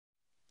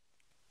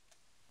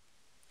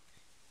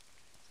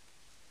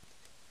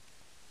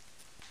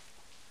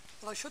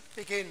I should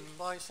begin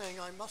by saying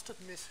I must have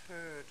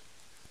misheard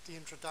the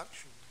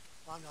introduction.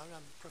 I'm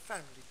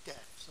profoundly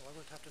deaf, so I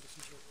won't have to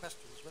listen to your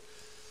questions, but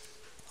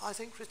I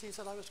think Christine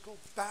said I was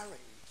called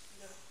Barry.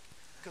 No.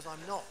 Because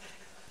I'm not.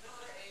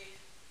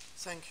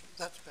 Thank you,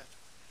 that's better.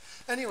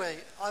 Anyway,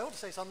 I ought to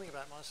say something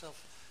about myself.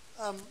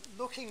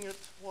 Looking at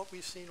what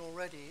we've seen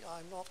already,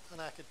 I'm not an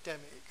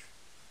academic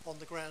on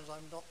the grounds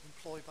I'm not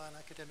employed by an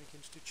academic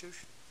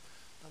institution.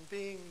 And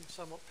being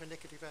somewhat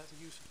pernickety about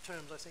the use of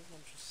terms, I think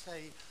one should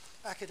say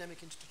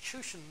academic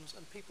institutions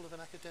and people of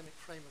an academic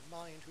frame of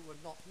mind who are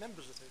not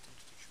members of those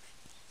institutions.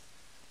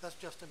 That's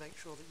just to make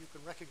sure that you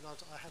can recognize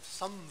that I have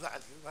some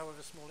value,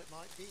 however small it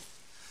might be.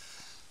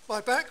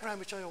 My background,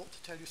 which I ought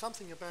to tell you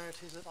something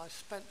about, is that I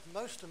spent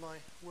most of my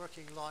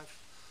working life,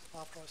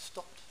 after I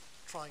stopped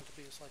trying to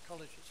be a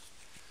psychologist,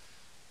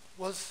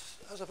 was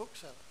as a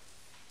bookseller,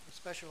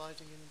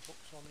 specializing in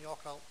books on the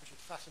occult, which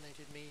had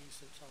fascinated me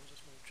since I was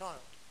a small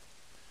child.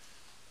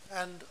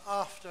 And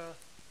after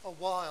a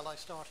while, I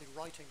started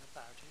writing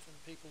about it,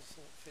 and people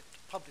thought fit to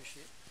publish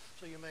it,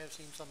 so you may have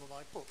seen some of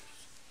my books.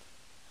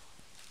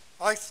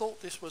 I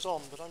thought this was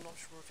on, but I'm not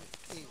sure if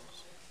it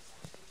is.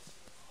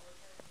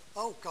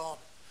 Oh, God.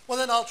 Well,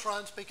 then I'll try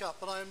and speak up,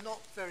 but I am not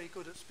very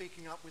good at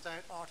speaking up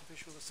without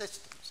artificial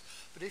assistance.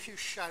 But if you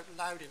shout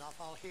loud enough,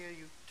 I'll hear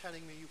you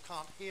telling me you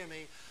can't hear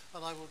me,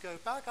 and I will go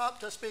back up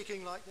to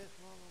speaking like this,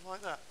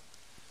 like that.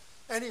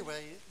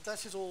 Anyway,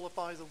 that is all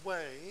by the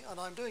way, and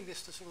I'm doing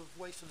this to sort of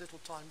waste a little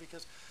time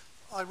because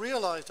I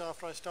realized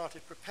after I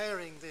started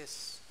preparing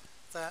this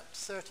that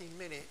 13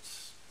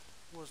 minutes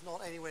was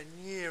not anywhere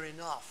near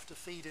enough to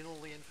feed in all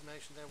the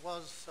information there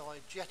was, so I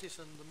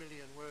jettisoned the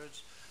million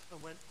words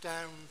and went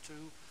down to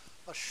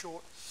a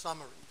short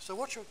summary. So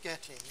what you're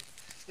getting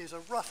is a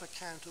rough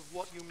account of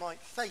what you might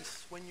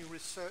face when you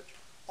research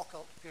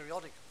occult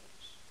periodicals.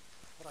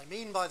 What I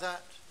mean by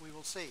that, we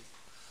will see.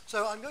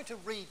 So I'm going to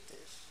read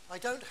this. I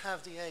don't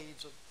have the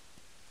aids of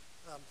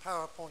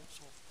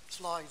PowerPoints or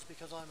slides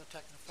because I'm a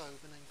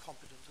technophobe and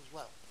incompetent as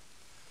well.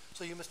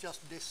 So you must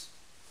just listen.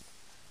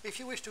 If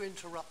you wish to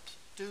interrupt,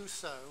 do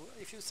so.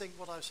 If you think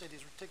what I've said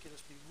is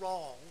ridiculously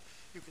wrong,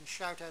 you can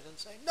shout out and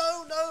say,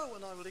 no, no,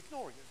 and I will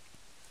ignore you.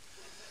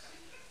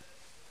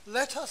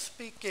 Let us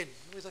begin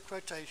with a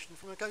quotation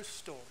from a ghost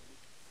story.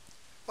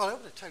 Well, I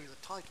want to tell you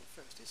the title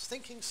first. It's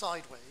Thinking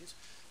Sideways,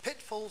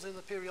 Pitfalls in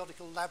the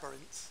Periodical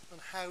Labyrinth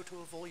and How to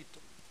Avoid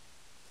Them.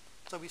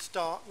 So we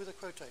start with a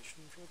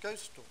quotation from a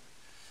ghost story,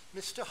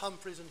 Mr.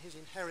 Humphreys and His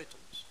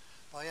Inheritance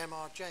by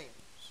M.R. James.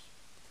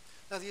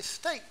 Now the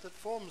estate that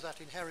forms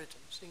that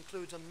inheritance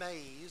includes a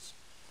maze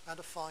and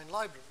a fine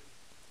library,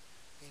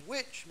 in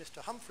which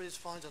Mr. Humphreys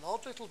finds an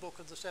odd little book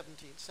of the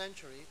 17th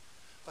century,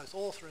 both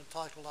author and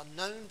title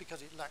unknown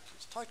because it lacks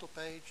its title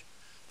page,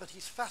 but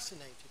he's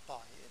fascinated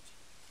by it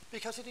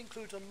because it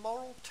includes a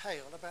moral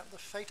tale about the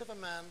fate of a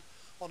man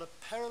on a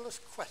perilous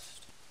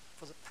quest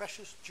for the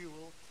precious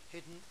jewel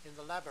hidden in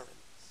the labyrinth.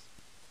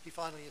 He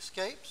finally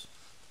escapes,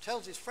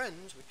 tells his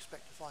friends, who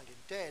expect to find him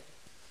dead,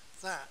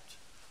 that,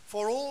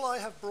 for all I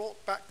have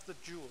brought back the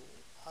jewel,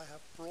 I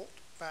have brought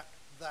back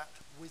that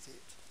with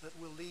it, that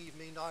will leave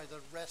me neither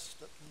rest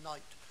at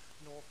night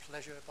nor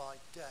pleasure by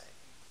day.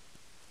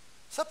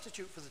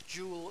 Substitute for the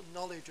jewel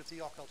knowledge of the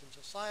occult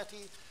in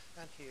society,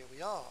 and here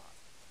we are.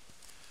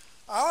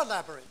 Our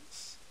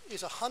labyrinth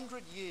is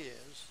 100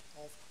 years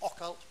of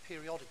occult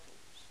periodicals.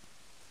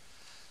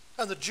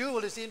 And the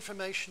jewel is the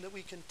information that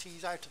we can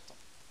tease out of them.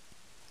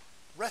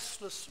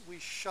 Restless we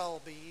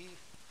shall be,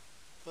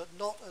 but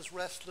not as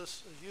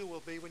restless as you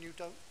will be when you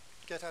don't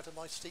get out of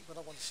my seat when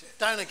I want to sit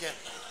down again.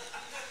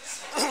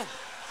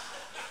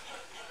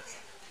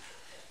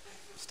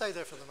 Stay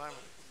there for the moment.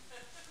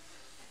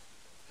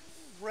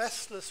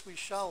 Restless we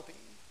shall be,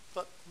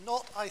 but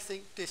not, I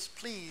think,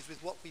 displeased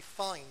with what we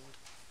find.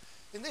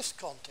 In this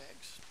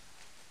context,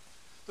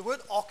 the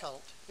word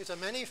occult is a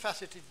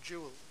many-faceted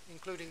jewel,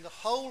 including the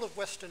whole of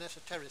Western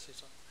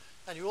esotericism,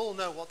 and you all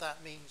know what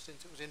that means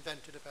since it was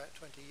invented about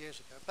 20 years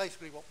ago,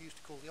 basically what we used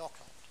to call the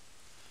occult.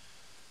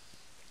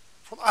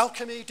 From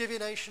alchemy,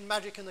 divination,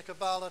 magic and the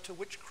Kabbalah to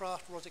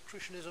witchcraft,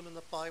 Rosicrucianism and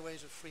the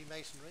byways of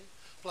Freemasonry,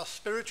 plus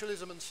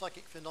spiritualism and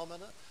psychic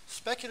phenomena,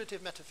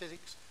 speculative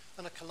metaphysics,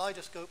 and a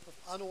kaleidoscope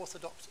of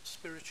unorthodox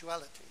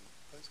spirituality,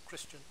 both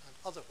Christian and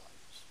otherwise.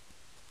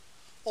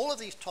 All of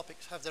these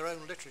topics have their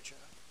own literature,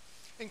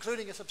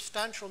 including a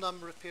substantial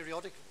number of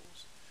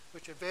periodicals,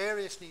 which are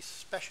variously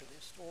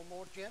specialist or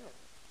more general.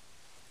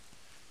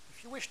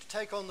 If you wish to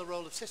take on the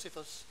role of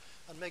Sisyphus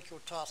and make your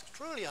task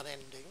truly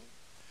unending,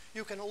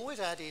 you can always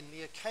add in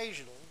the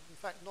occasional, in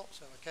fact not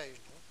so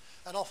occasional,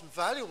 and often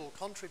valuable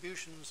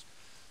contributions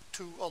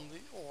on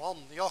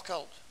the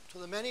occult to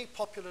the many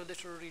popular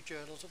literary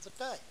journals of the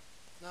day.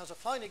 Now, as a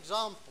fine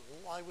example,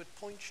 I would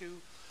point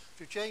you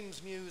to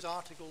James Mew's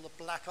article,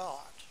 The Black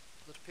Art,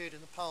 that appeared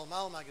in the Pall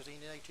Mall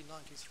magazine in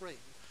 1893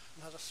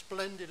 and has a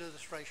splendid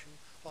illustration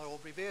by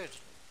Aubrey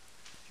Beardsley.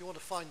 If you want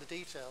to find the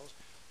details,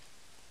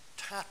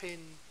 tap in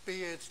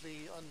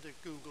Beardsley under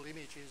Google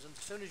Images, and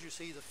as soon as you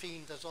see the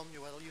fiend as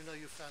Omuel, you know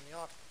you've found the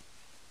article.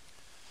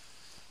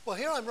 Well,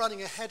 here I'm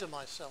running ahead of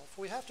myself.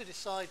 We have to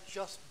decide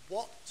just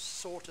what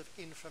sort of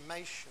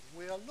information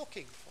we are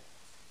looking for,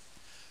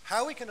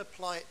 how we can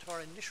apply it to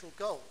our initial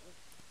goal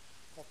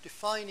of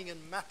defining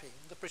and mapping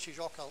the British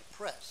occult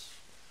press,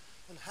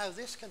 and how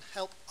this can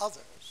help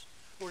others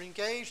who are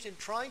engaged in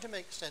trying to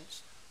make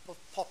sense of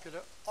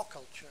popular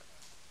occulture.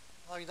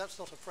 I mean, that's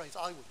not a phrase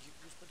I would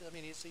use, but I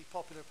mean, it's the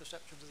popular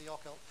perceptions of the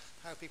occult,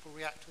 how people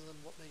react to them,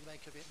 what they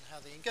make of it, and how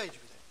they engage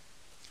with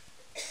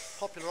it.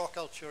 Popular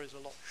occulture is a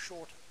lot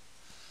shorter.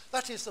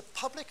 That is the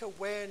public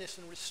awareness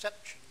and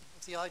reception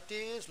of the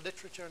ideas,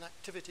 literature, and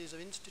activities of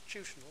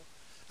institutional,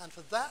 and for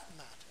that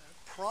matter,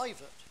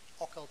 private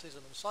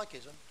occultism and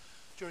psychism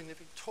during the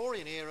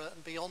Victorian era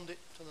and beyond it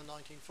to the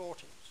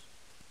 1940s,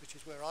 which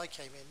is where I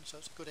came in, so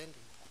it's a good ending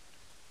point.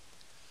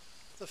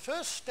 The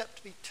first step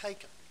to be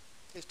taken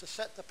is to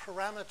set the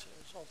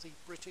parameters of the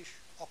British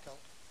occult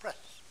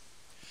press.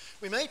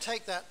 We may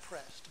take that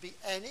press to be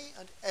any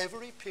and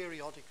every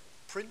periodical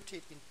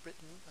printed in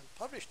Britain and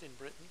published in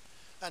Britain,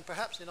 and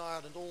perhaps in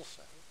Ireland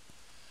also,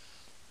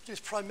 which is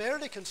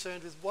primarily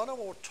concerned with one or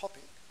more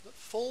topic that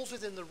falls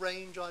within the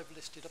range I've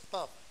listed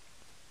above.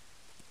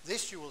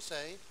 This, you will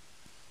say,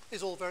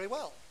 is all very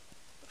well,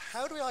 but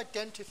how do we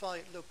identify,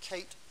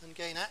 locate, and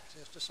gain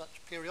access to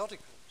such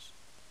periodicals?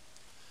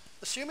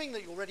 Assuming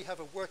that you already have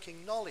a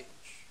working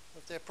knowledge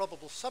of their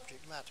probable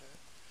subject matter,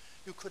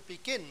 you could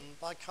begin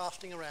by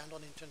casting around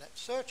on internet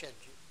search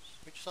engines,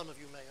 which some of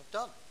you may have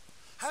done.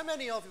 How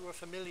many of you are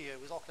familiar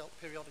with occult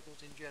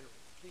periodicals in general?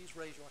 Please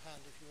raise your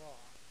hand if you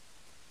are.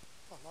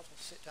 Well, I might as well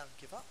sit down and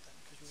give up then,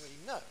 because you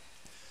already know.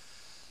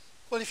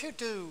 Well, if you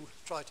do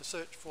try to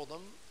search for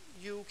them,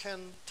 you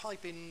can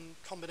type in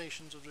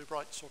combinations of the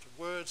right sort of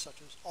words,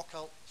 such as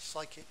occult,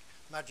 psychic,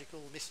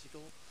 magical,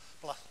 mystical,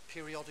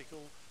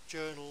 periodical,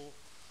 journal,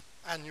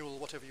 annual,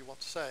 whatever you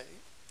want to say.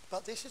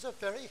 But this is a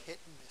very hit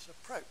and miss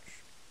approach.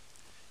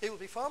 It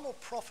would be far more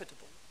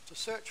profitable to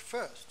search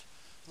first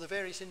for the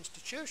various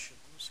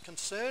institutions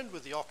concerned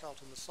with the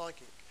occult and the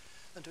psychic,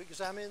 and to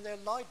examine their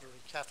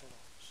library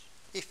catalogues,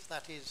 if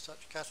that is,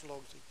 such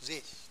catalogues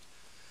exist.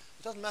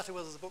 It doesn't matter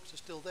whether the books are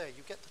still there,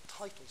 you get the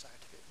titles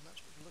out of it, and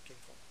that's what you're looking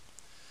for.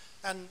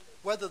 And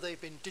whether they've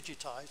been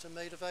digitized and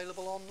made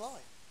available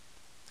online.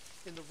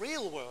 In the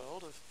real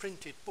world of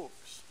printed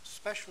books,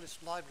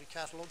 specialist library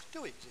catalogues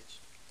do exist.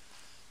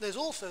 There's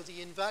also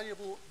the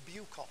invaluable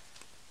BUCOP,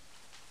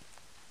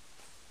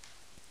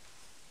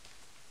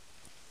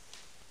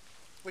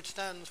 which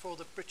stands for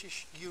the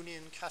British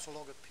Union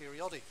Catalogue of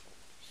Periodicals.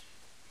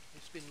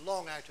 It's been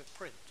long out of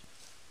print,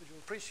 but you'll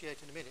appreciate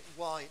in a minute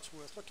why it's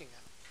worth looking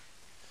at.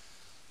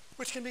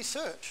 Which can be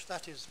searched,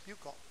 that is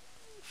BUCOP,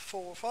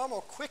 for far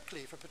more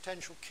quickly for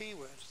potential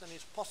keywords than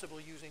is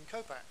possible using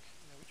Copac,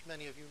 which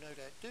many of you no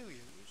doubt do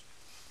use.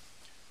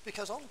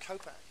 Because on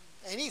Copac,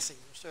 anything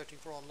you're searching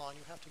for online,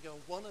 you have to go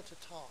one at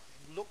a time,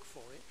 look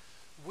for it,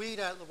 weed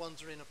out the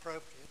ones that are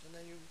inappropriate, and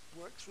then you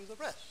work through the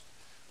rest.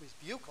 With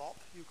BUCOP,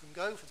 you can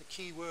go for the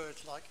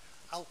keywords like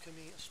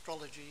alchemy,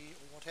 astrology,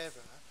 or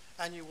whatever,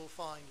 and you will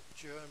find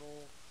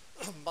journal,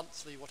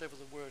 monthly, whatever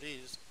the word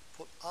is,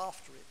 put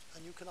after it,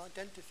 and you can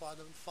identify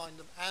them, find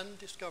them, and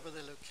discover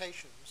their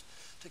locations,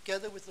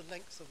 together with the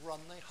length of run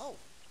they hold,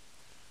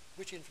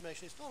 which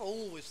information is not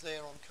always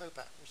there on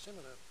Copac or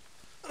similar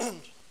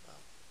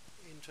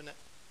internet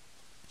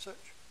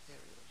search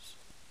areas.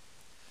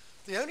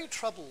 The only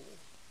trouble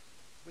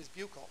with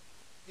BUCOP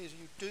is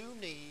you do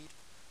need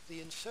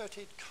the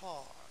inserted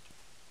card.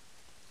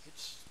 It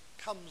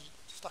comes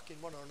stuck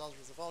in one or another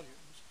of the volumes,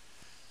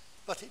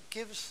 but it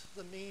gives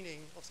the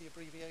meaning of the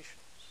abbreviations.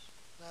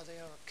 Now, they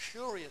are a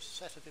curious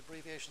set of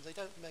abbreviations. They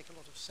don't make a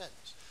lot of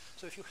sense.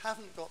 So if you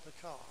haven't got the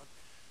card,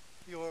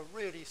 you're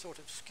really sort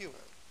of skewered.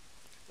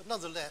 But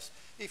nonetheless,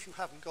 if you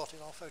haven't got it,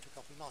 I'll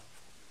photocopy mine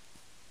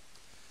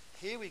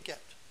for you. Here we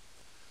get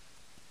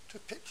to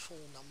pitfall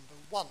number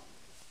 1.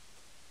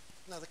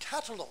 Now, the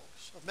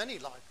catalogues of many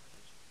libraries,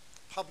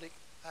 public,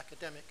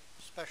 academic,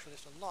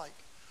 specialist alike,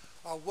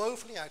 are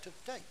woefully out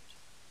of date.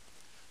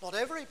 Not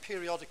every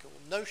periodical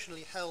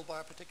notionally held by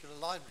a particular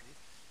library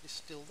is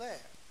still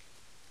there.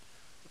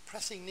 The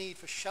pressing need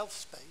for shelf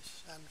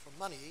space and for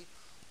money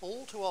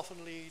all too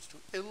often leads to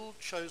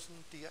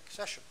ill-chosen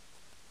deaccession,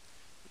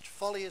 which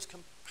folly is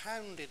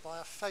compounded by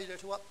a failure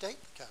to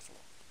update the catalogue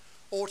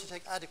or to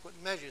take adequate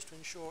measures to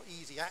ensure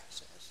easy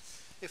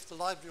access if the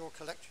library or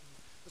collection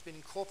has been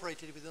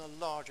incorporated within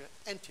a larger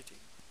entity.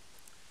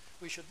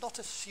 We should not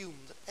assume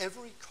that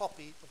every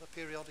copy of a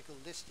periodical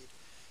listed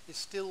is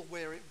still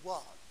where it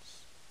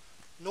was,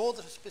 nor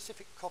that a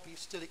specific copy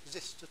still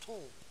exists at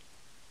all.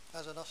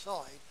 As an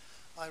aside,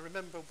 I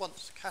remember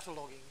once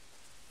cataloguing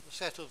the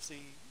set of the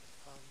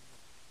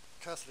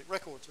Catholic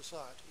Record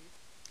Society,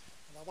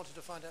 and I wanted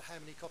to find out how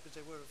many copies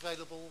there were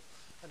available,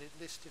 and it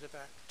listed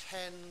about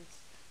 10,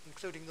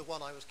 including the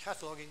one I was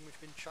cataloguing, which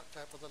had been chucked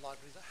out by the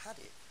library that had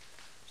it.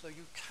 So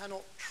you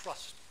cannot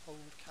trust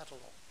old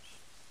catalogues.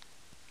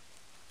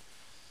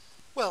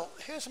 Well,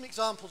 here are some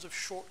examples of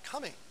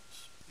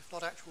shortcomings, if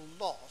not actual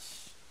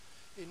loss,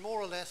 in more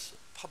or less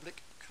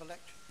public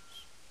collections.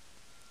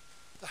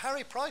 The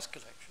Harry Price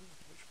collection,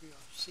 which we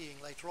are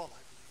seeing later on,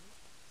 I believe,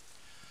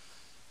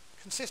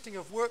 consisting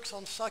of works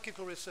on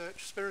psychical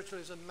research,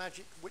 spiritualism,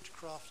 magic,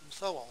 witchcraft, and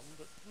so on,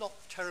 but not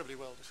terribly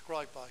well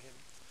described by him,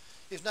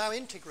 is now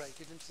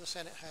integrated into the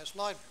Senate House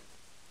Library,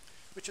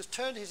 which has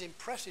turned his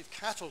impressive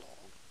catalogue,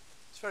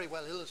 it's very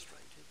well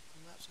illustrated,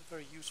 and that's a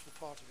very useful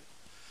part of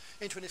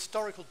it, into an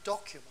historical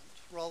document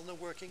rather than a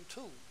working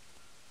tool.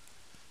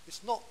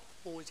 It's not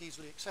always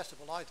easily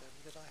accessible either,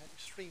 because I had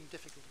extreme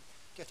difficulty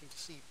getting to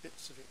see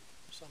bits of it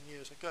some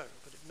years ago,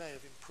 but it may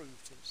have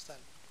improved since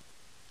then.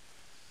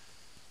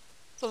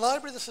 The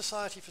Library of the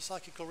Society for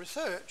Psychical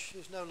Research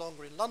is no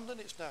longer in London,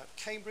 it's now at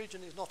Cambridge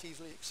and is not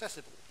easily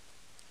accessible.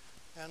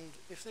 And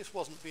if this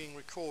wasn't being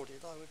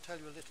recorded, I would tell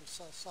you a little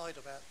side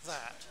about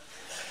that.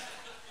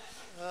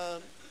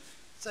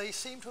 They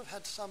seem to have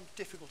had some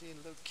difficulty in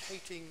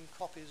locating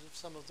copies of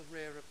some of the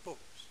rarer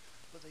books,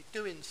 but they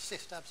do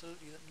insist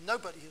absolutely that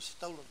nobody has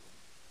stolen them.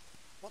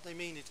 What they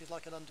mean is it's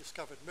like an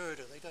undiscovered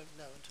murder. They don't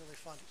know until they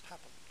find it's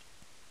happened.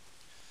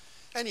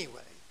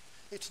 Anyway,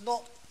 it's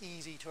not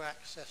easy to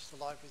access the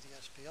library of the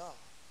SPR,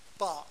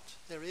 but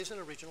there is an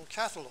original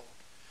catalogue,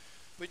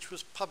 which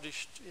was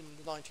published in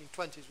the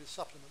 1920s with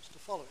supplements to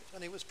follow it,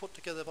 and it was put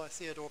together by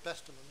Theodore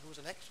Besterman, who was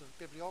an excellent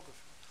bibliographer.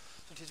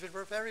 So it is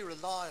very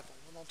reliable,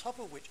 and on top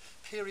of which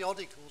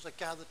periodicals are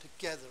gathered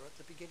together at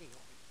the beginning of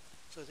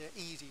it, so they're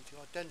easy to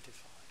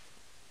identify.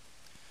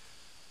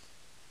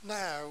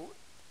 Now,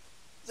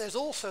 there's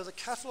also the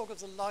catalogue of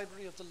the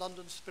Library of the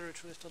London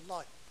Spiritualist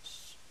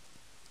Alliance.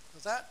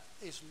 Now, that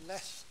is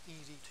less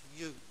easy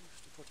to use,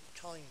 to put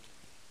it kindly,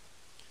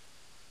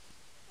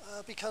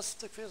 because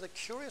there's a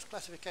curious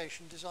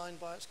classification designed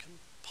by its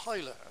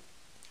compiler,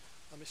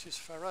 Mrs.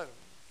 Farone.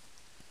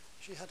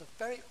 She had a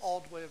very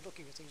odd way of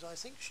looking at things. I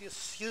think she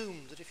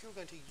assumed that if you were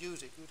going to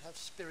use it, you would have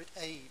spirit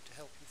aid to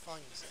help you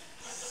find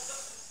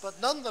things.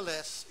 But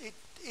nonetheless, it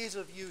is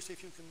of use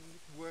if you can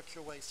work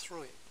your way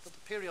through it. But the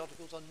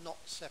periodicals are not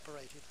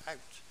separated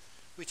out,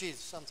 which is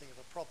something of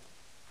a problem.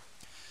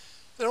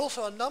 There are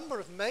also a number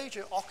of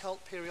major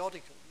occult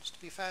periodicals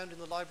to be found in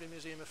the Library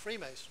Museum of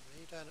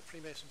Freemasonry down at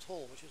Freemasons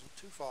Hall, which isn't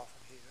too far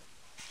from here.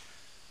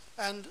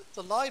 And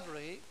the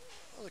library,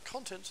 the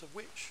contents of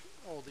which,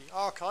 or the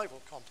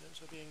archival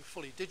contents, are being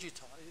fully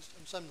digitized,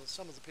 and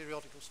some of the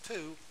periodicals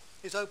too,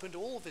 is open to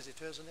all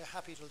visitors, and they're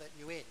happy to let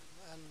you in.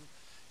 And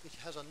it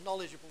has a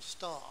knowledgeable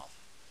staff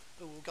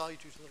who will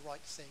guide you to the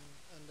right thing,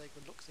 and they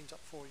can look things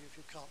up for you if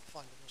you can't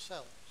find them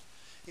yourselves.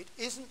 It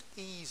isn't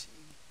easy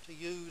to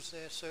use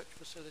their search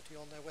facility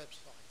on their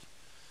website,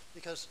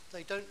 because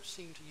they don't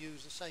seem to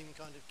use the same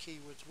kind of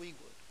keywords we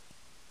would.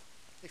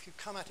 If you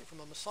come at it from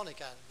a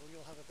Masonic angle,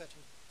 you'll have a better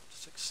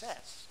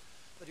success,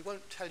 but it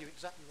won't tell you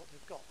exactly what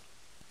they've got.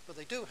 But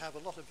they do have a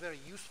lot of very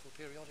useful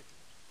periodicals.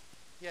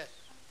 Yes?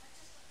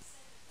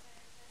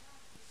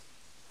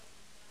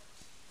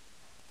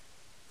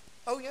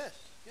 Oh, yes,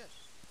 yes.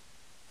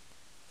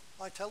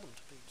 I tell them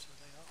to be, so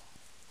they are.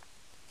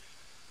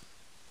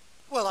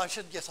 Well, I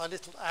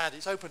little add,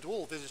 it's open to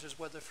all visitors,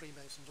 whether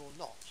Freemasons or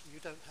not. So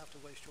you don't have to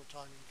waste your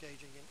time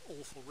engaging in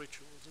awful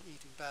rituals and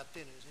eating bad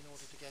dinners in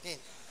order to get in.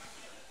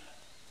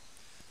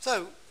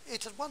 So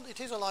it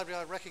is a library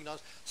I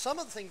recognise. Some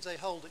of the things they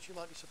hold that you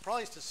might be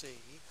surprised to see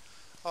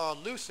are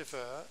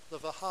Lucifer, the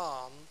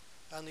Vahan,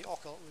 and the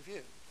Occult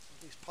Review,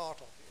 at least part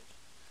of it.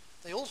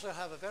 They also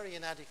have a very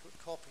inadequate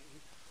copy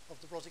of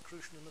the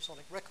Rosicrucian and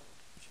Masonic record,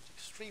 which is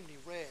extremely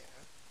rare,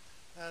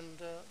 and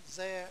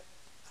their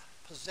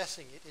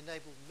possessing it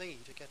enabled me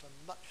to get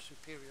a much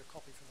superior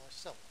copy for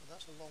myself, and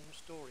that's a long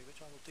story which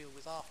I will deal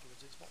with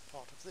afterwards. It's not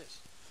part of this.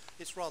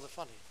 It's rather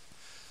funny.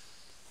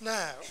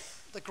 Now,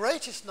 the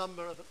greatest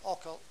number of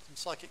occult and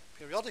psychic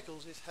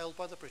periodicals is held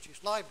by the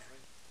British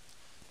Library,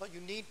 but you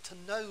need to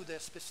know their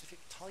specific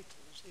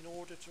titles in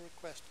order to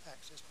request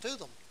access to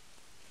them.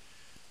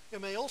 You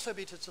may also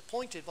be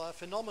disappointed by a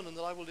phenomenon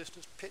that I will list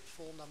as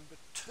pitfall number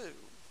 2.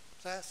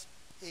 That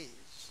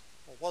is,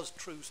 or was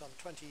true some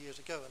 20 years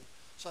ago and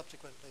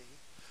subsequently,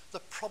 the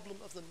problem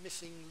of the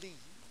missing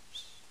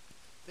leaves.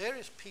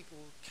 Various people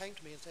came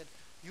to me and said,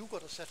 "You've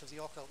got a set of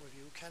the Occult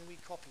Review, can we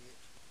copy it?"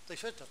 They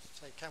said to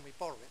say, "Can we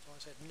borrow it?" And I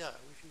said, "No,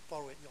 if you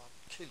borrow it, I'll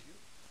kill you."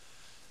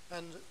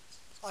 And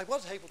I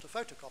was able to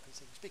photocopy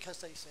things because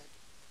they said,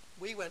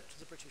 we went to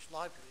the British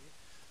Library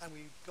and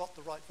we got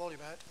the right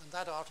volume out, and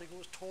that article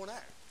was torn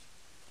out,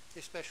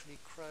 especially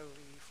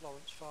Crowley,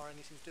 Florence Farr,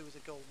 anything to do with the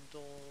Golden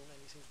Dawn,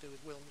 anything to do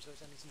with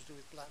Wilmshurst, anything to do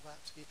with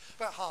Blavatsky,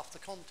 about half the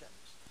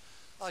contents.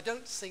 I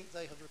don't think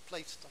they had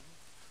replaced them,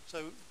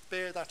 so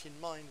bear that in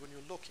mind when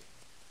you're looking.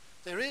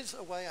 There is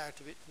a way out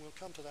of it, and we'll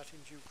come to that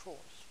in due course.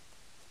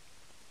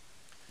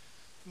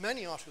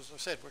 Many articles, as I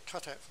said, were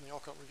cut out from the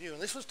Occult Review,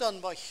 and this was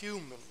done by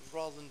human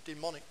rather than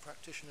demonic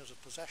practitioners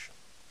of possession.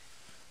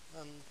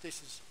 And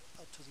this is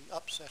to the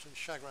upset and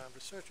chagrin of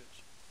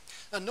researchers.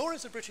 And nor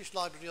is the British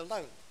Library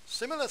alone.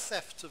 Similar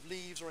thefts of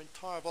leaves or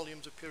entire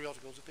volumes of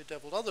periodicals have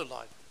bedeviled other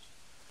libraries.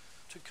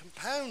 To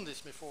compound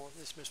this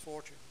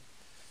misfortune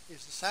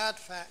is the sad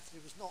fact that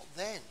it was not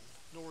then,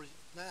 nor is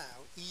it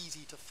now,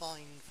 easy to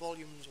find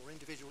volumes or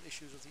individual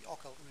issues of the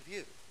Occult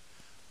Review,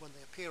 when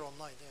they appear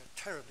online, they are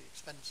terribly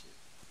expensive.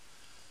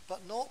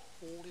 But not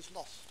all is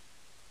lost.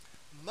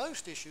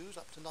 Most issues,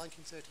 up to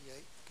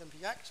 1938, can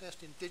be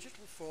accessed in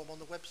digital form on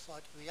the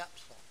website of the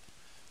APSOP,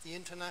 the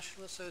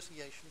International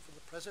Association for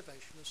the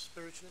Preservation of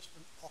Spiritualist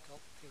and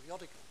Occult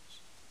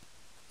Periodicals.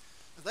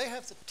 They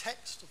have the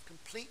text of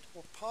complete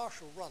or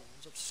partial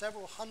runs of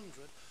several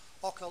hundred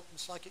occult and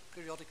psychic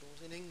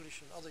periodicals in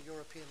English and other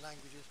European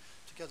languages,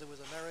 together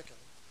with American,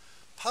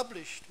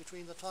 published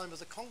between the time of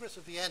the Congress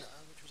of Vienna,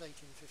 which was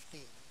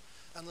 1815,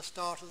 and the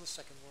start of the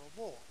Second World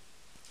War.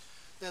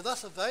 They're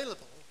thus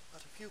available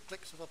at a few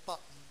clicks of a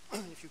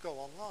button if you go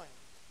online.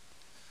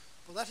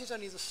 Well, that is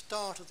only the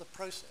start of the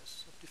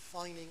process of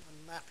defining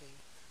and mapping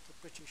the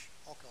British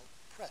occult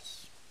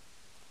press,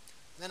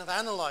 then of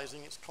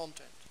analysing its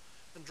content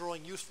and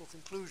drawing useful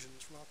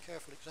conclusions from our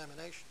careful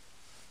examination.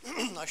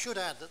 I should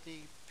add that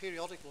the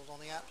periodicals on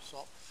the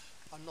APSOP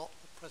are not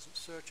at present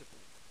searchable,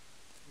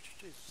 which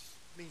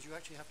means you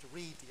actually have to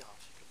read the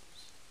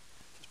articles,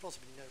 which is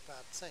possibly no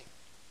bad thing.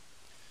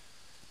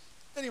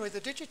 Anyway,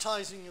 the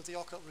digitizing of the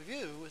Occult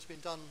Review has been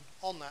done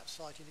on that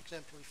site in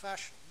exemplary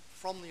fashion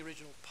from the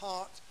original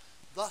parts,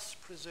 thus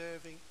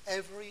preserving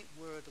every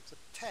word of the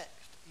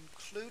text,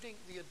 including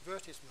the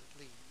advertisement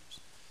leaves.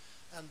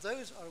 And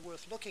those are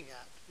worth looking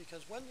at,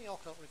 because when the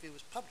Occult Review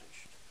was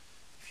published,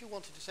 if you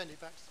wanted to send it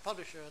back to the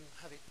publisher and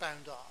have it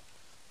bound up,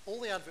 all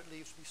the advert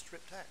leaves would be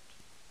stripped out.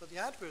 But the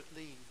advert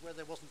leave, where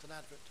there wasn't an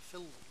advert to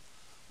fill them,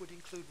 would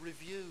include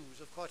reviews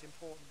of quite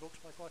important books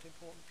by quite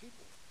important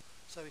people.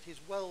 So it is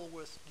well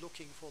worth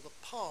looking for the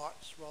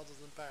parts rather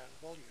than bound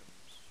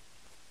volumes.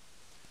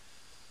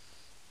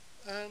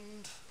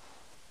 And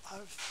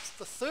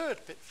the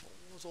third pitfall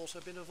has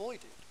also been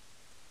avoided.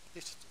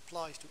 This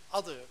applies to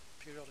other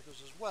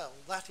periodicals as well.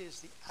 That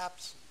is the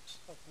absence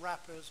of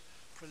wrappers,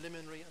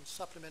 preliminary and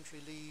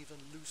supplementary leaves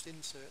and loose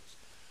inserts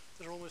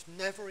that are almost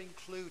never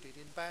included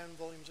in bound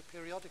volumes of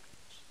periodicals.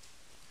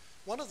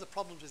 One of the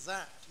problems with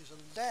that is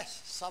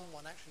unless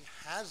someone actually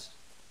has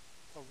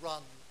a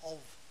run of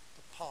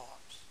the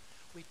parts,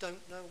 we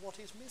don't know what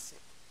is missing.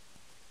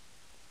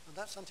 And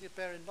that's something to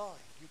bear in mind.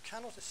 You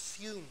cannot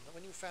assume that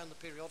when you found the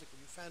periodical,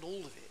 you found all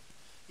of it,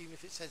 even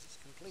if it says it's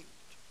complete.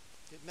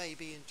 It may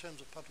be in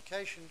terms of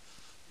publication,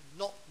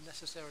 not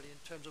necessarily in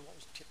terms of what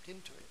was tipped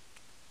into it.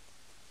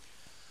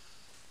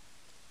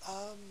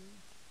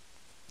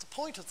 The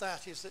point of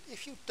that is that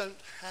if you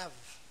don't have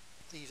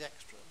these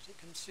extras, it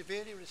can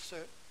severely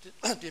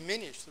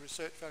diminish the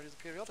research value of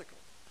the periodical.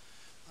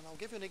 And I'll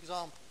give you an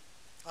example.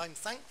 I'm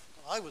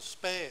thankful that I was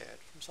spared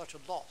from such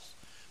a loss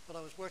when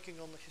I was working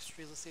on the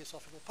history of the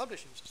Theosophical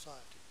Publishing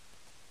Society.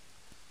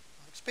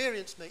 My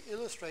experience may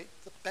illustrate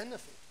the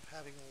benefit of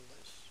having all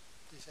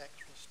this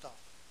extra stuff.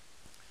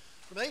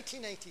 From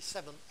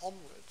 1887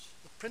 onwards,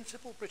 the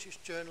principal British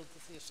journal of the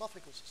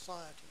Theosophical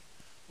Society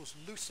was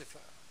Lucifer,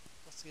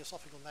 a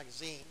theosophical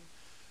magazine,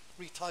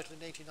 retitled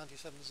in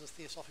 1897 as the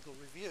Theosophical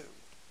Review.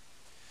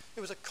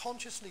 It was a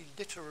consciously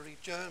literary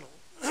journal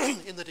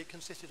in that it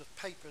consisted of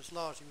papers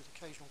largely with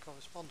occasional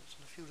correspondence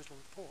and a few little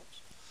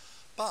reports,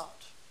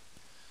 but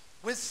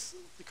with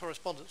the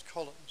correspondence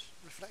columns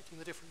reflecting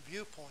the different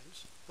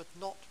viewpoints but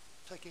not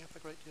taking up a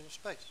great deal of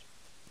space.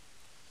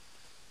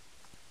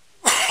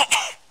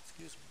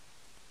 Excuse me.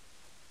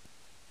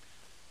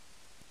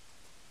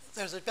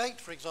 There's a debate,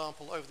 for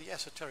example, over the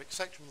esoteric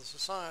section of the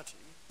Society,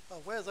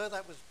 where though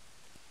that was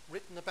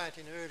written about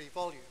in early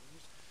volumes,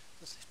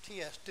 the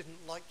TS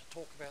didn't like to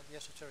talk about the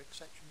esoteric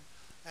section,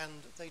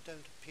 and they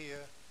don't appear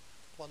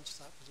once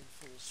that was in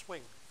full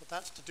swing. But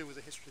that's to do with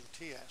the history of the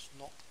TS,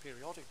 not the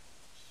periodicals.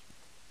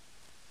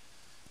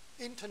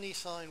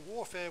 Internecine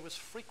warfare was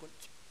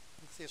frequent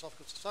in the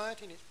Theosophical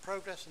Society, and its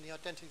progress and the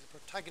identity of the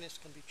protagonists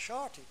can be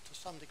charted to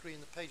some degree in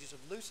the pages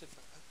of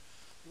Lucifer.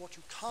 What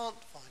you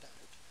can't find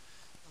out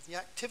are the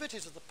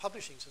activities of the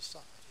Publishing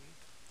Society,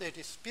 their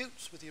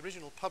disputes with the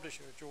original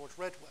publisher, George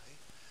Redway,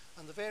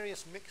 and the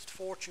various mixed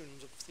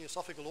fortunes of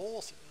theosophical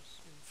authors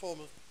in the form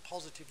of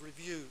positive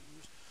reviews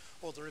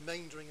or the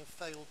remaindering of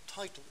failed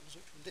titles,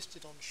 which were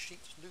listed on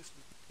sheets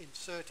loosely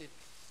inserted,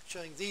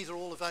 showing these are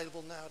all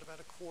available now at about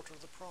a quarter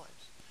of the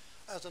price.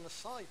 As an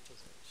aside to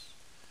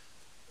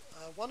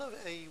this, one of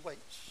A.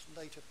 Waite's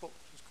later books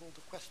was called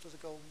The Quest of the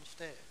Golden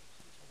Stairs.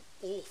 It's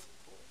an awful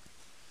book,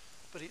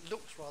 but it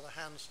looks rather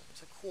handsome.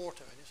 It's a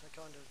quarto, and it's a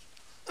kind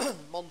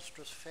of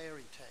monstrous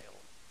fairy tale.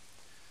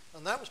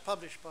 And that was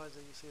published by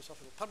the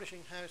Theosophical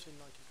Publishing House in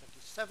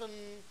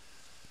 1927.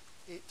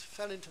 It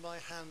fell into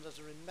my hand as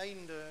a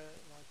remainder,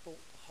 and I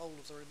bought the whole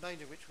of the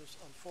remainder, which was,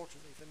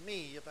 unfortunately for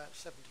me, about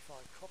 75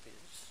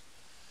 copies.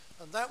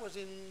 And that was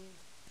in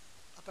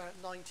about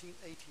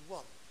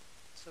 1981,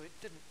 so it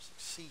didn't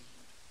succeed.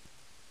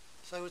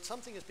 So if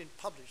something has been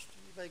published,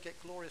 you may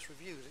get glorious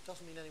reviews. It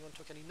doesn't mean anyone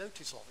took any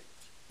notice of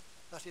it.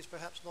 That is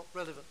perhaps not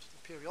relevant to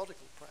the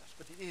periodical press,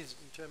 but it is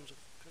in terms of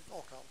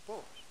occult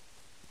books.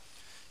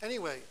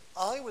 Anyway,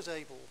 I was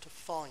able to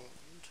find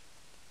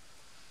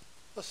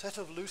a set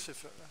of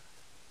Lucifer,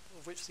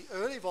 of which the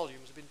early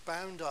volumes have been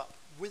bound up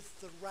with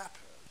the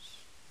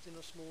wrappers in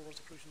a small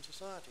Rosicrucian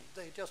society.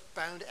 They just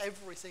bound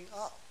everything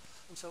up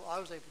And so I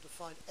was able to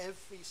find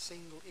every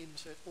single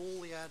insert, all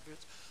the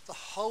adverts, the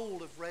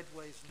whole of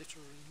Redway's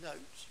literary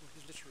notes, or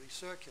his literary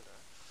circular,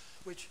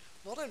 which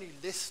not only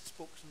lists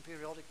books and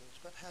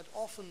periodicals, but had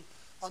often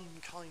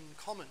unkind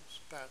comments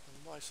about them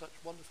by such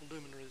wonderful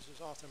luminaries as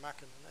Arthur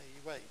Machen and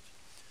A.E. Waite,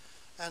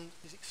 and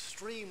is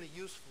extremely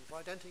useful for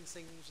identifying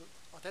things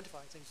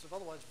that have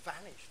otherwise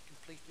vanished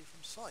completely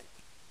from sight.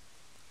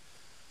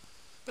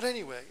 But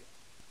anyway,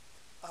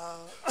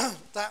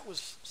 that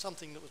was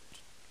something that was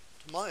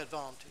to my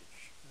advantage.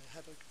 I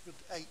had a good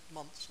 8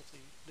 months of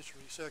the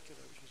literary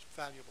circular, which was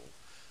valuable,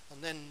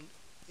 and then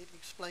it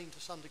explained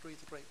to some degree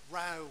the great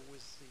row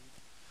with the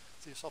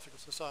Theosophical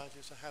Society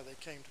as to how they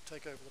came to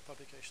take over the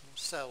publication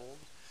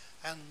themselves,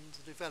 and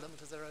the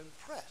development of their own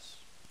press,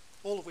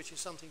 all of which is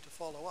something to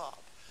follow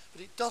up.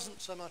 But it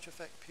doesn't so much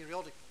affect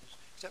periodicals,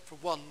 except for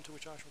one to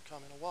which I shall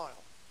come in a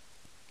while.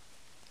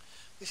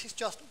 This is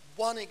just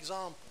one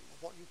example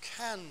of what you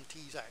can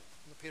tease out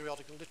from the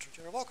periodical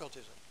literature of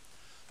occultism,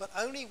 but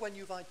only when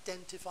you've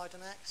identified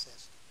and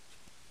accessed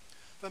it.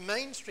 For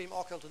mainstream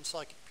occult and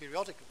psychic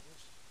periodicals,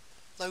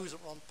 those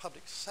that are on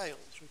public sales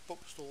through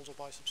bookstores or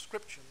by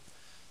subscription,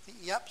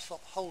 the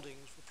outset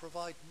holdings will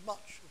provide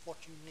much of what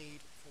you need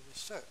for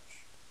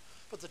research.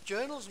 But the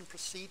journals and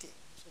proceedings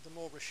of the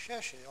more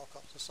recherche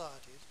occult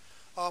societies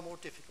are more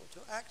difficult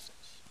to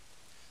access,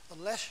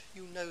 unless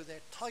you know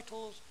their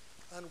titles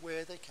and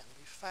where they can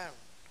be found.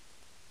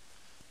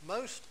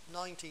 Most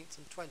 19th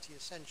and 20th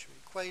century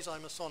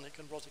quasi-Masonic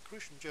and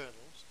Rosicrucian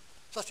journals,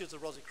 such as the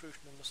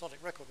Rosicrucian and Masonic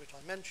Record, which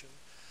I mentioned,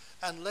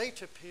 and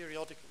later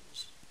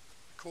periodicals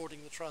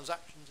recording the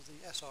transactions of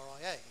the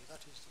SRIA,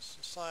 that is the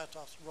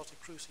Societas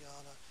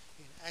Rosicruciana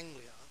in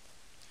Anglia,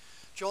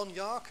 John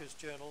Yarker's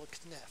journal,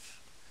 the Knef,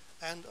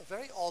 and a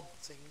very odd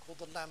thing called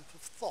the Lamp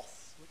of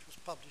Thoth, which was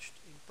published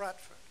in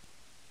Bradford.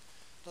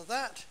 Now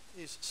that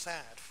is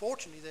sad.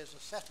 Fortunately, there's a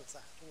set of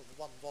that, or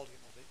the one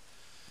volume of it,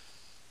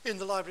 in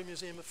the Library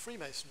Museum of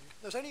Freemasonry.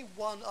 There's only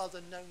one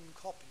other known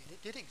copy, and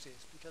it did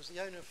exist because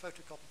the owner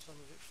photocopied some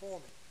of it for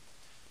me.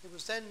 It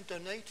was then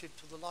donated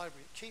to the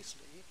library at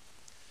Keighley,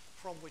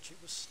 from which it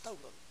was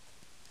stolen,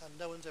 and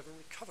no one's ever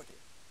recovered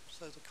it.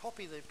 So the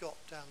copy they've got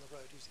down the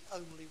road is the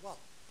only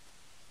one.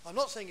 I'm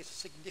not saying it's a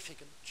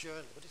significant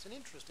journal, but it's an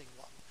interesting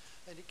one,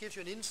 and it gives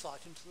you an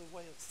insight into the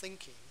way of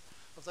thinking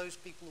of those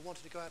people who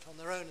wanted to go out on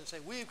their own and say,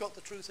 we've got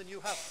the truth and you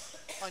haven't.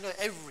 I know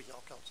every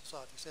occult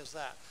society says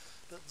that,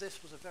 but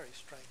this was a very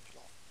strange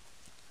lot.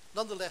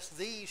 Nonetheless,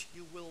 these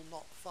you will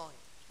not find.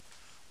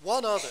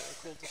 One other,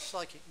 called the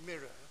Psychic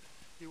Mirror,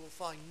 you will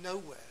find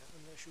nowhere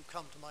unless you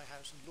come to my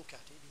house and look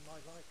at it in my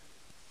library.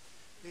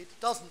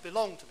 It doesn't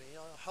belong to me.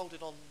 I hold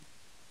it on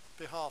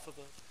behalf of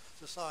a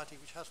society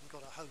which hasn't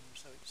got a home,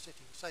 so it's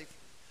sitting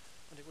safely,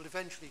 and it will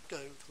eventually go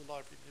to the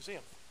Library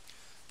Museum.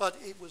 But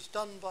it was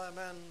done by a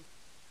man,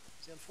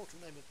 the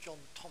unfortunate name of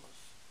John Thomas,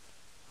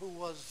 who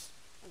was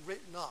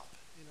written up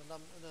in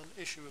an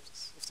issue of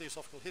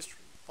Theosophical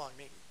History by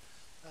me,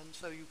 and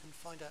so you can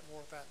find out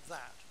more about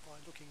that by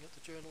looking at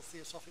the journal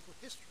Theosophical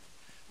History,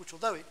 which,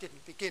 although it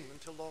didn't begin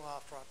until long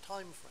after our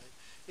time frame,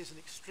 is an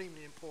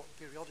extremely important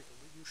periodical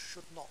that you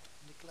should not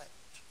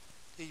neglect,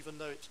 even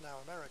though it's now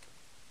American.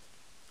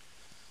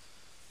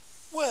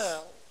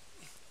 Well,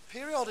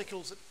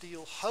 periodicals that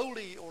deal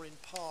wholly or in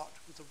part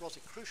with the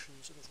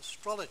Rosicrucians and with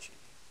astrology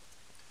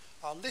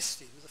are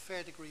listed with a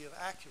fair degree of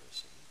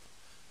accuracy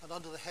and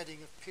under the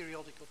heading of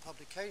periodical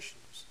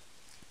publications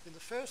in the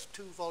first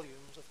 2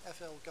 volumes of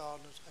F.L.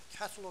 Gardner's A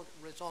Catalogue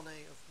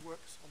Raisonné of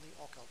Works on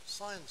the Occult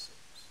Sciences.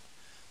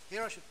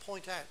 Here I should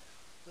point out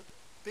that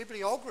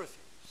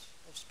bibliographies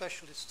of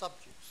specialist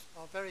subjects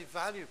are very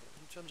valuable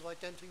in terms of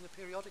identifying the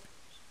periodicals.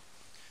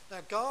 Now,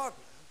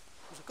 Gardner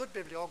was a good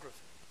bibliographer.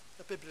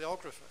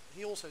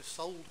 He also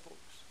sold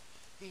books.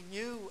 He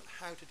knew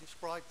how to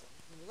describe them,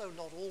 and although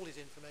not all his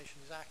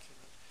information is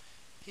accurate,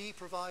 he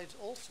provides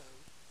also,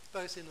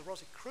 both in the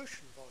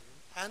Rosicrucian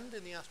volume and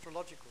in the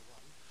astrological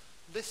one,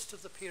 lists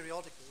of the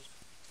periodicals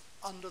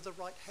under the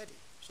right heading.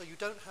 So you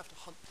don't have to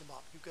hunt them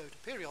up. You go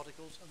to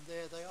periodicals and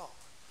there they are.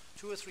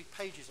 2 or 3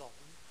 pages of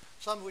them,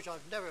 some of which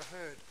I've never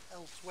heard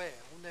elsewhere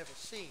or never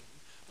seen,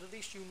 but at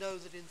least you know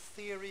that in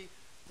theory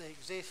they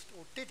exist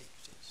or did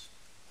exist.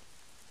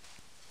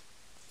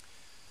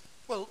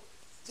 Well,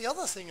 the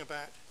other thing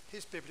about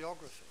his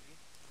bibliography,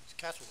 his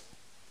catalogue,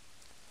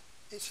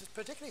 it's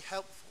particularly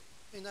helpful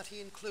in that he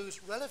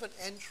includes relevant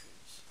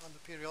entries on the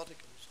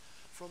periodicals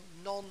from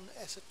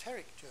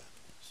non-esoteric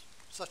journals,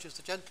 such as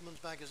the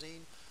Gentleman's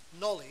Magazine,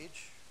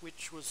 Knowledge,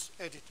 which was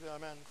edited by a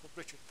man called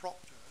Richard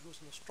Proctor, who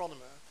was an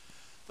astronomer,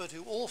 but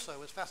who also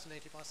was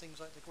fascinated by things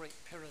like the Great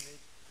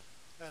Pyramid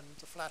and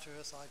the flat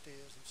earth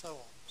ideas and so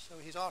on. So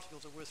his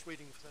articles are worth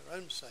reading for their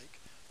own sake,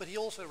 but he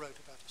also wrote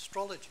about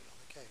astrology on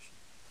occasion.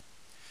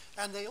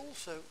 And they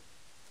also,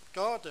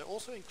 Gardner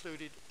also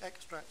included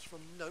extracts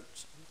from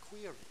Notes and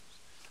Queries.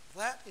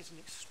 That is an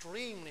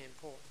extremely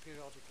important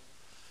periodical,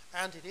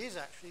 and it is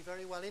actually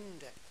very well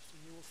indexed,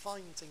 and you will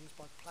find things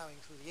by ploughing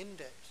through the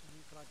index and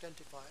you can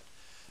identify it.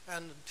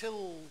 And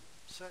until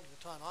certainly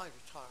the time I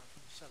retired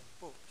from selling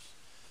books,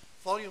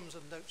 volumes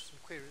of notes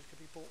and queries could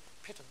be bought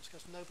for pittance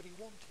because nobody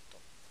wanted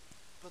them.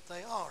 But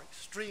they are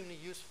extremely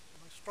useful,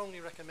 and I strongly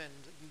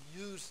recommend that you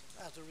use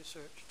them as a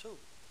research tool.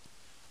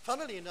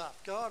 Funnily enough,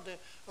 Gardner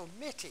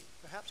omitted,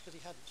 perhaps because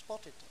he hadn't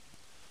spotted them,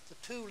 the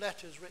 2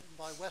 letters written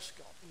by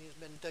Westcott in his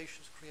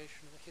mendacious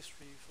creation of a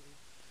history for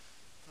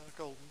the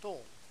Golden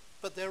Dawn.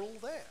 But they're all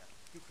there.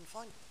 You can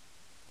find them.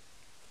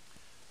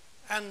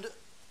 And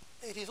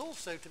it is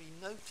also to be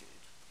noted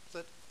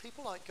that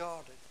people like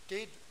Gardner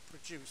did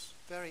produce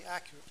very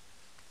accurate,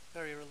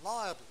 very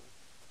reliable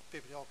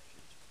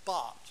bibliographies,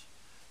 but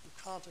you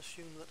can't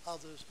assume that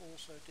others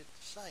also did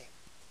the same.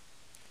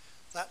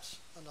 That's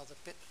another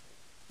pitfall.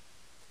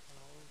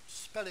 I'll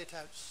spell it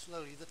out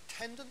slowly. The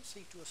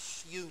tendency to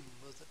assume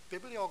that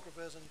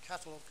bibliographers and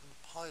catalogue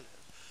compilers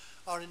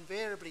are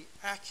invariably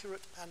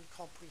accurate and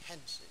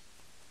comprehensive.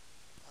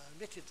 I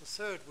omitted the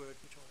 3rd word,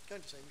 which I was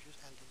going to say, which is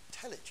and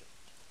intelligent.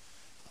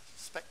 I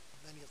suspect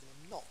many of them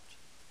are not.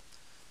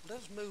 Let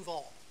us move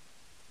on.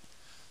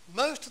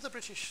 Most of the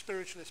British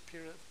spiritualist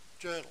period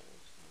journals,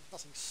 there was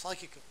nothing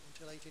psychical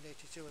until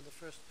 1882 in the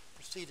first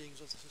proceedings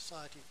of the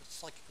Society for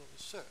Psychical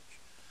Research.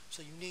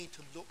 So you need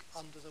to look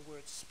under the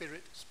word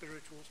spirit,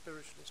 spiritual,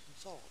 spiritualist, and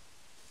so on.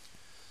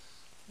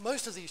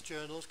 Most of these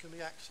journals can be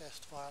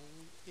accessed via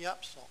the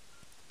outset.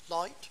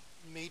 Light,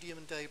 Medium,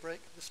 and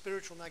Daybreak, the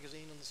Spiritual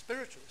Magazine, and the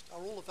Spiritualist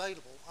are all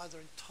available either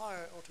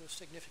entire or to a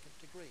significant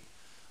degree.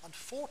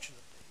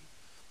 Unfortunately,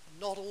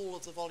 not all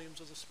of the volumes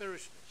of the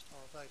Spiritualist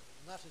are available,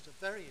 and that is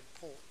a very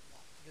important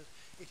one because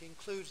it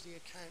includes the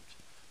account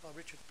by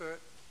Richard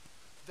Burton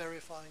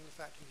verifying the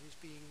fact that he's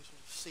being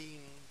sort of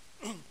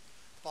seen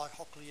by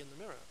Hockley in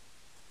the mirror.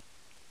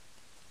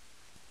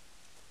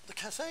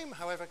 The same,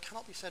 however,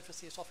 cannot be said for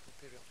Theosophical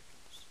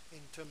periodicals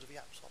in terms of the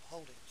Absol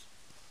holdings.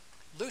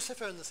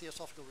 Lucifer and the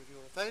Theosophical Review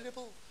are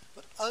available,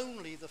 but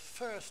only the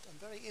first and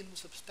very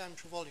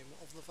insubstantial volume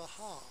of the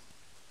Vahan,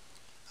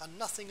 and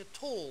nothing at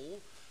all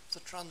of the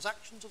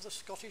Transactions of the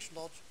Scottish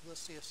Lodge of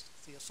the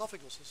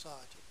Theosophical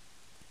Society,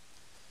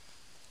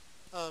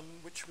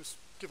 which was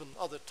given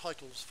other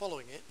titles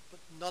following it, but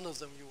none of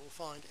them you will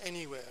find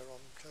anywhere on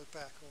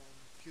Copac or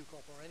on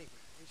Pewcop or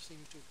anywhere. They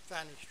seem to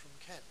have vanished from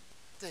Kent.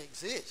 They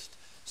exist,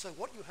 so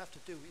what you have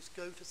to do is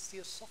go to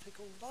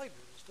theosophical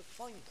libraries to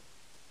find them.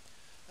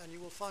 And you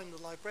will find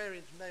the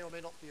librarians may or may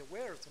not be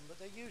aware of them, but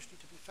they're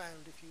usually to be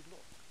found if you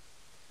look.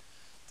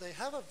 They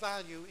have a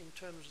value in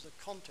terms of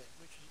the content,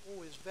 which is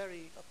always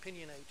very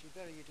opinionated,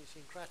 very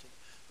idiosyncratic,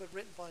 but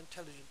written by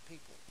intelligent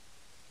people.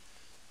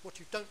 What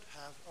you don't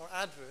have are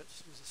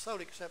adverts, with the sole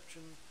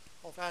exception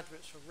of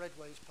adverts for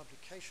Redway's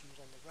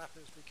publications on the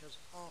wrappers, because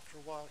after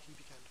a while he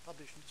began to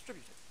publish and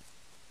distribute it.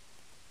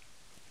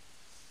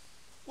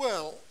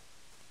 Well,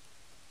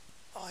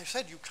 I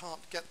said you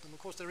can't get them. Of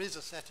course, there is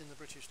a set in the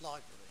British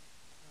Library.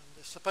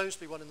 There's supposed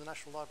to be one in the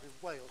National Library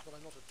of Wales, but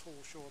I'm not at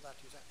all sure that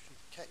is actually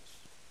the case.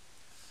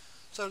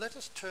 So let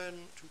us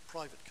turn to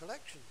private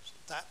collections.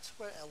 That's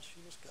where else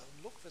you must go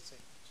and look for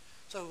things.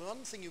 So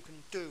one thing you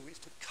can do is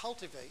to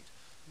cultivate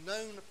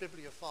known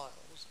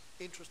bibliophiles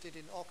interested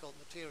in occult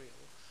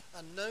material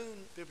and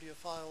known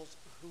bibliophiles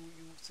who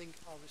you think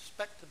are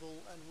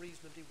respectable and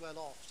reasonably well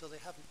off, so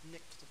they haven't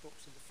nicked the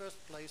books in the first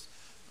place,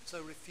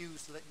 so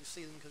refuse to let you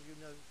see them because you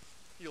know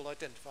you'll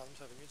identify them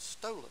as having been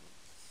stolen.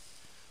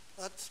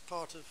 That's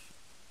part of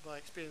my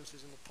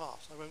experiences in the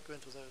past. I won't go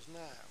into those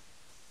now.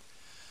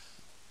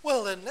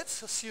 Well then,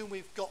 let's assume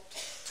we've got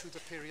to the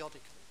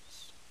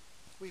periodicals.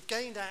 We've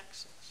gained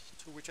access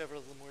to whichever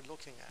of them we're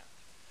looking at.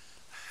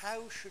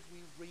 How should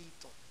we read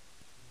them?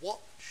 What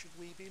should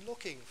we be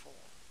looking for?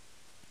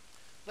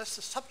 Unless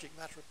the subject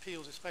matter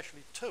appeals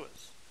especially to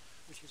us,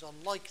 which is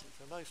unlikely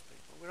for most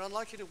people, we're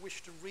unlikely to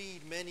wish to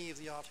read many of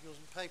the articles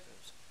and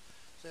papers.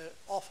 They're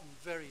often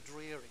very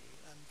dreary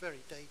and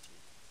very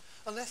dated,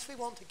 unless we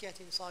want to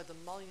get inside the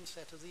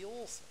mindset of the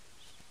authors.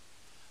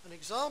 An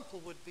example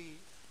would be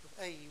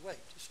of A.E.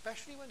 Waite,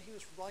 especially when he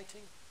was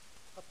writing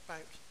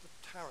about the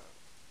tarot,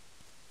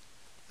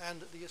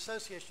 and the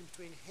association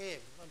between him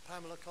and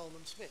Pamela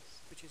Coleman Smith,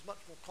 which is much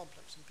more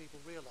complex than people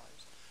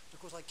realise. Of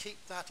course, I keep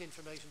that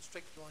information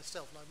strictly to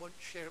myself, and I won't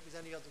share it with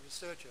any other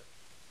researcher.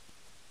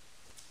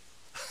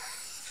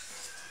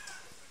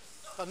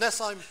 Unless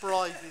I'm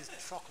bribed with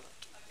chocolate.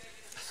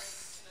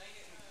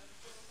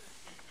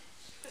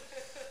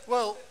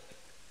 Well,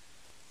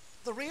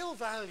 the real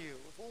value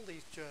of all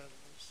these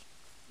journals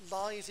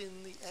lies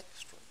in the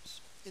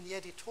extras, in the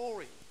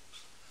editorials,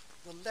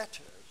 the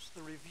letters,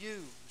 the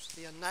reviews,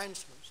 the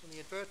announcements, and the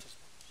advertisements.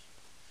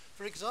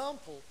 For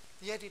example,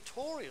 the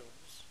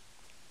editorials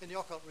in the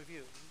Occult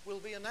Review will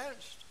be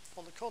announced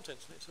on the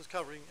contents lists as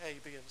covering A,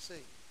 B, and C.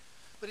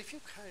 But if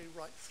you carry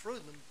right through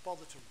them and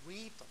bother to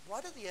read them,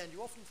 right at the end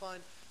you often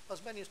find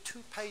as many as 2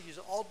 pages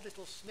of odd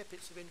little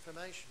snippets of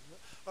information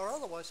that are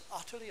otherwise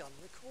utterly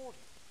unrecorded.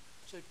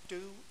 So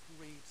do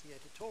read the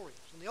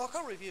editorials. And the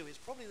Occult Review is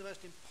probably the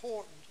most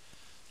important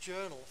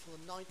journal for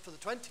the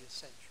 20th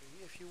century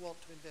if you want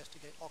to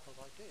investigate occult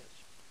ideas.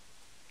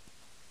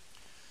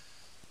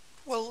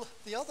 Well,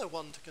 the other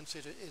one to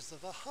consider is the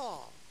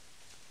Vahan.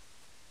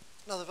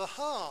 Now, the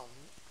Vahan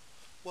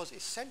was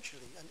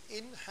essentially an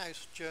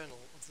in-house journal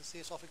of the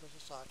Theosophical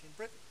Society in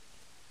Britain,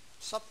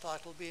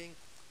 subtitle being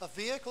A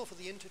Vehicle for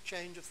the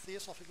Interchange of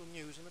Theosophical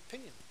News and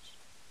Opinions.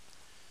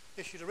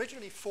 Issued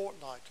originally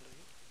fortnightly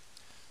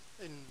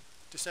in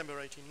December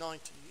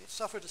 1890, it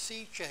suffered a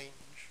sea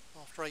change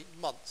after 8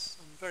 months,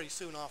 and very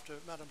soon after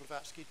Madame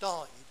Blavatsky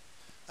died,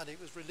 and it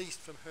was released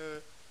from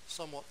her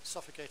somewhat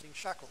suffocating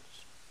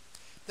shackles.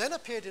 Then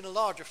appeared in a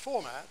larger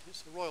format,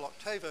 it's the Royal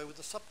Octavo, with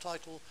the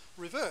subtitle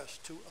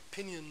reversed to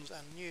Opinions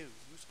and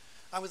News,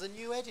 and with a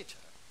new editor,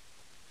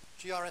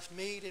 G.R.S.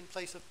 Mead in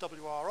place of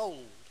W.R.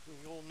 Old, whom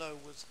you all know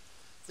was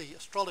the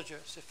astrologer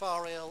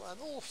Cephariel and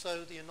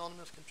also the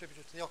anonymous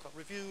contributor to the Occult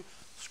Review,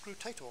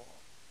 Scrutator.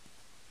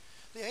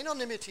 The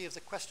anonymity of the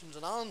questions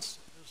and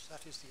answers,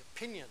 that is the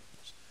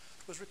opinions,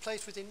 was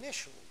replaced with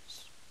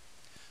initials,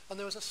 and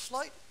there was a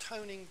slight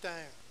toning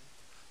down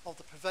of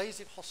the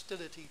pervasive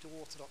hostility to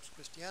Orthodox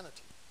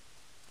Christianity.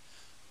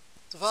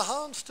 The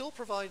Vahan still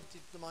provided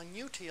the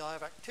minutiae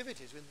of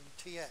activities within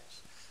the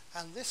TS,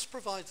 and this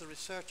provides the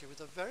researcher with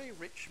a very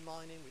rich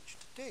mine in which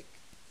to dig.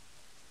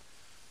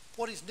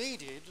 What is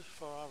needed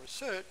for our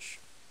research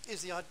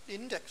is the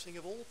indexing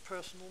of all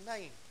personal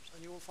names,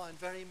 and you will find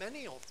very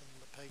many of them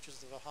in the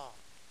pages of the Vahan.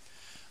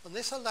 And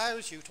this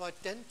allows you to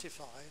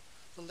identify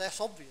the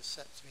less obvious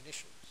sets of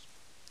initials.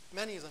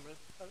 Many of them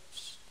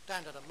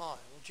stand at a mile.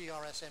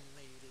 GRSM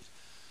Mead is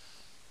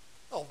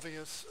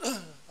obvious.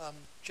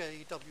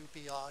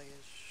 JWBI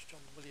is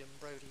John William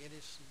Brodie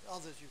Innes, and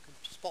others you can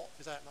spot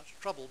without much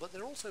trouble. But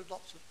there are also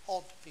lots of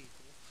odd people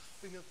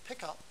we can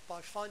pick up by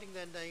finding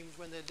their names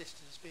when they're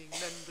listed as being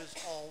members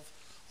of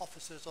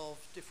officers of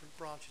different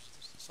branches of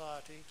the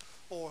society,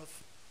 or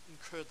have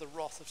incurred the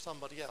wrath of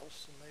somebody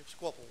else and they've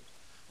squabbled,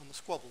 and the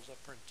squabbles are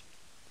printed.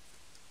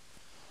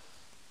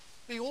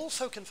 We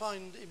also can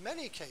find, in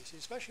many cases,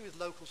 especially with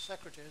local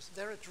secretaries,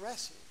 their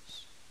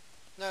addresses.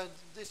 Now,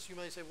 this you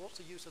may say, what's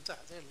the use of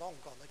that? They're long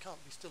gone. They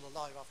can't be still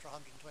alive after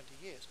 120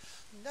 years.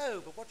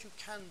 No, but what you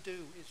can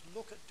do is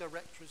look at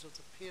directories of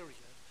the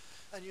period,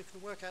 and you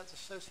can work out the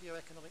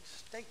socio-economic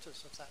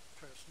status of that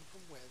person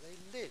from where they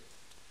lived.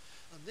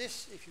 And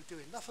this, if you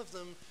do enough of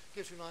them,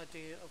 gives you an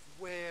idea of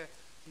where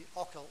the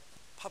occult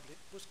public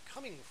was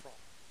coming from.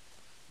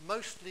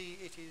 Mostly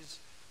it is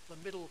the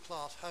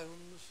middle-class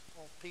homes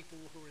of people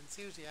who were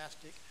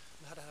enthusiastic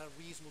and had a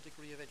reasonable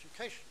degree of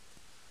education.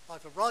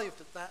 I've arrived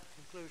at that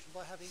conclusion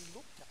by having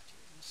looked at it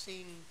and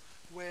seen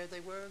where they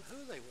were and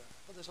who they were.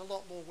 But there's a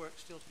lot more work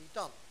still to be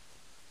done.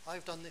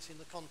 I've done this in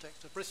the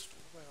context of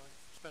Bristol, where I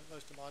spent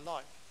most of my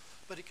life,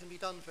 but it can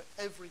be done for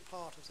every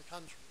part of the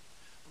country.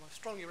 And I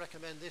strongly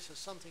recommend this as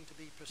something to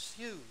be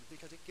pursued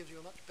because it gives you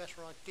a much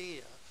better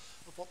idea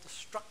of what the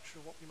structure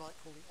of what we might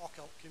call the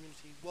occult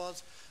community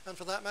was, and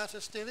for that matter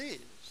still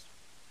is.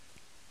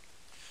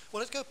 Well,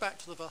 let's go back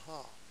to the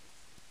Vahan.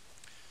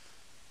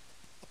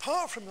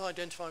 Apart from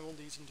identifying all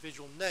these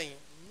individual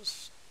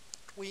names,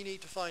 we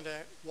need to find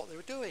out what they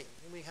were doing.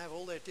 And we have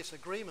all their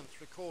disagreements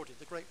recorded,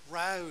 the great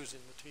rows in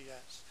the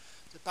TS,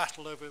 the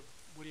battle over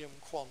William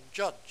Quan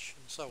Judge,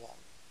 and so on.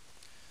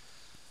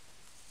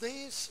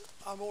 These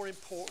are more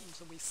important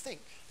than we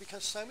think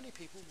because so many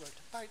people wrote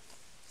about them.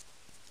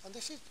 And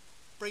this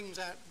brings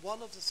out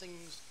one of the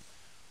things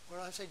where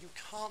I said you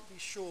can't be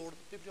sure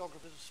that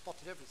bibliographers have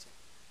spotted everything.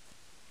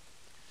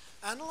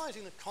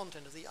 Analysing the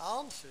content of the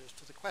answers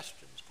to the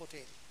questions put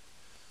in,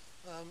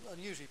 and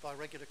usually by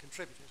regular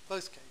contributors,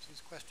 both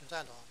cases, questions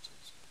and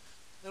answers,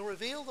 they'll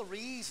reveal the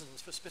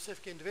reasons for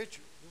specific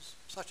individuals,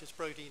 such as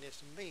Brodie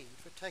Innes and Mead,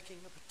 for taking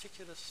a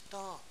particular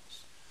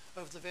stance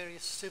over the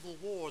various civil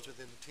wars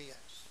within the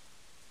TS,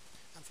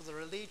 and for their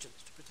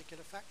allegiance to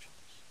particular factions.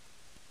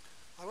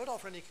 I won't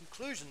offer any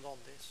conclusions on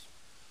this,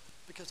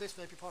 because this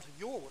may be part of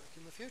your work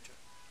in the future.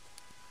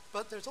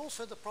 But there's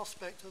also the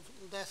prospect of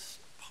less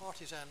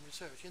partisan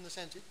research, in the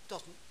sense it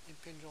doesn't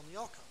impinge on the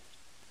occult.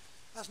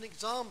 As an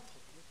example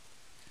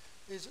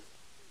is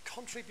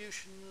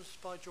contributions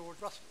by George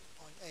Russell,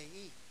 by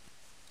A.E.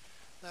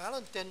 Now,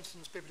 Alan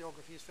Denson's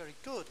bibliography is very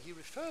good. He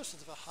refers to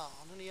the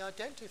Vahan and he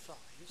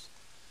identifies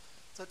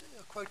that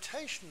a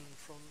quotation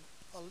from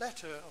a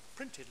letter, a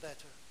printed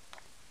letter,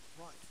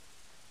 right.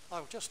 I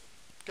will just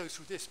go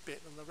through this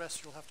bit and the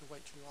rest you'll have to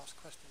wait till you ask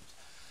questions.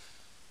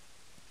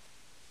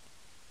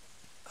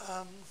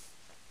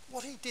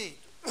 What he did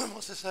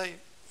was to say,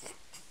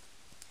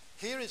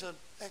 here is an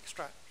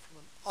extract from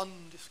an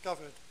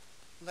undiscovered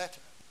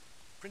letter,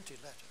 printed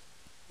letter,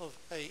 of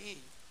A.E.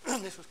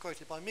 This was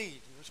quoted by Mead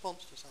in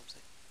response to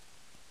something.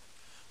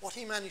 What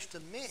he managed to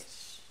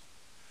miss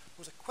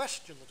was a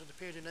question that had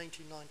appeared in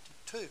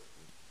 1892.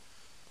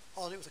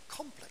 It was a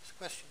complex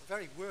question, a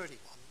very wordy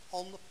one,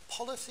 on the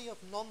policy of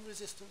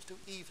non-resistance to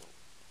evil.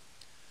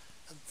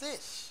 And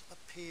this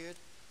appeared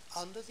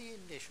under the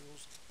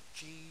initials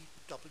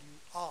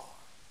GWR.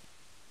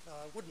 Now,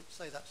 I wouldn't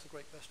say that's the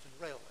Great Western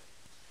Railway.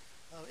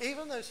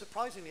 Even though,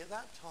 surprisingly, at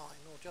that time,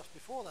 or just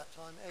before that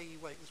time, A.E.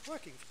 Waite was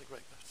working for the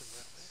Great Western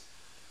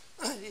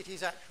Railway, it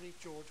is actually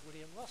George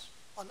William Russell,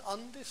 an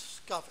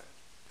undiscovered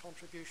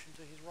contribution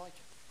to his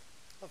writing,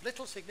 of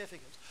little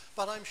significance,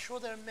 but I'm sure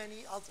there are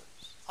many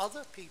others,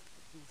 other people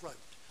who wrote,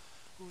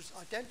 whose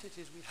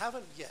identities we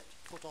haven't yet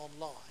put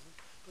online,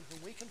 but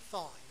whom we can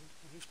find,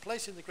 and whose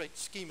place in the great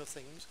scheme of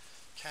things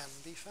can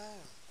be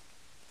found.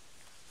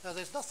 Now,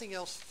 there's nothing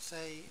else to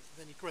say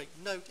of any great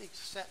note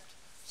except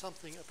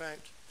something about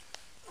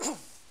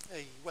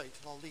weight,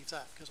 and I'll leave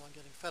that because I'm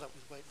getting fed up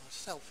with weight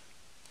myself.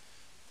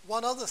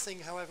 One other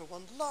thing, however,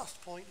 one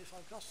last point, if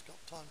I've just got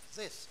time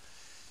for this,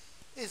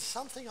 is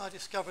something I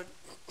discovered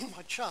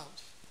by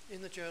chance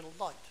in the journal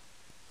Light.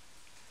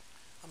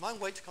 Among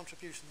Waite's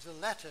contributions, a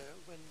letter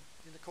when,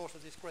 in the course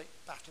of this great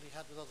battle he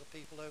had with other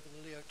people over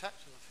the Leo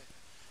Taxil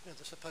affair,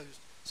 the supposed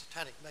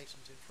satanic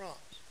Masons in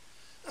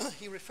France.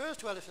 He refers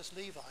to Eliphas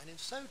Levi, and in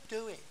so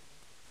doing,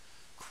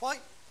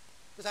 quite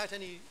without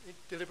any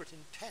deliberate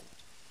intent,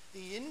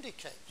 he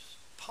indicates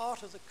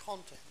part of the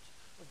content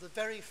of the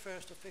very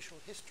first official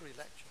history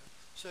lecture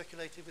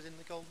circulated within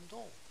the Golden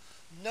Dawn.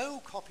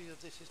 No copy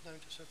of this is known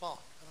to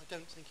survive, and I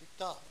don't think it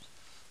does,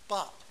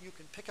 but you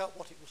can pick up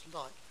what it was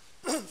like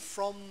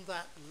from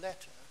that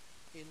letter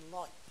in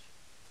Light.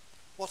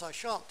 What I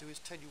shan't do is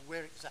tell you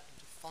where exactly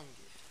to find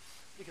it,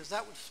 because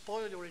that would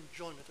spoil your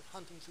enjoyment of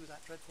hunting through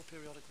that dreadful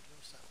periodical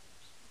yourselves.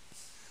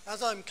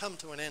 As I'm come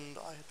to an end,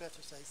 I had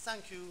better say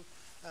thank you,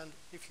 and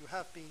if you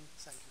have been,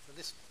 thank you for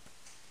listening.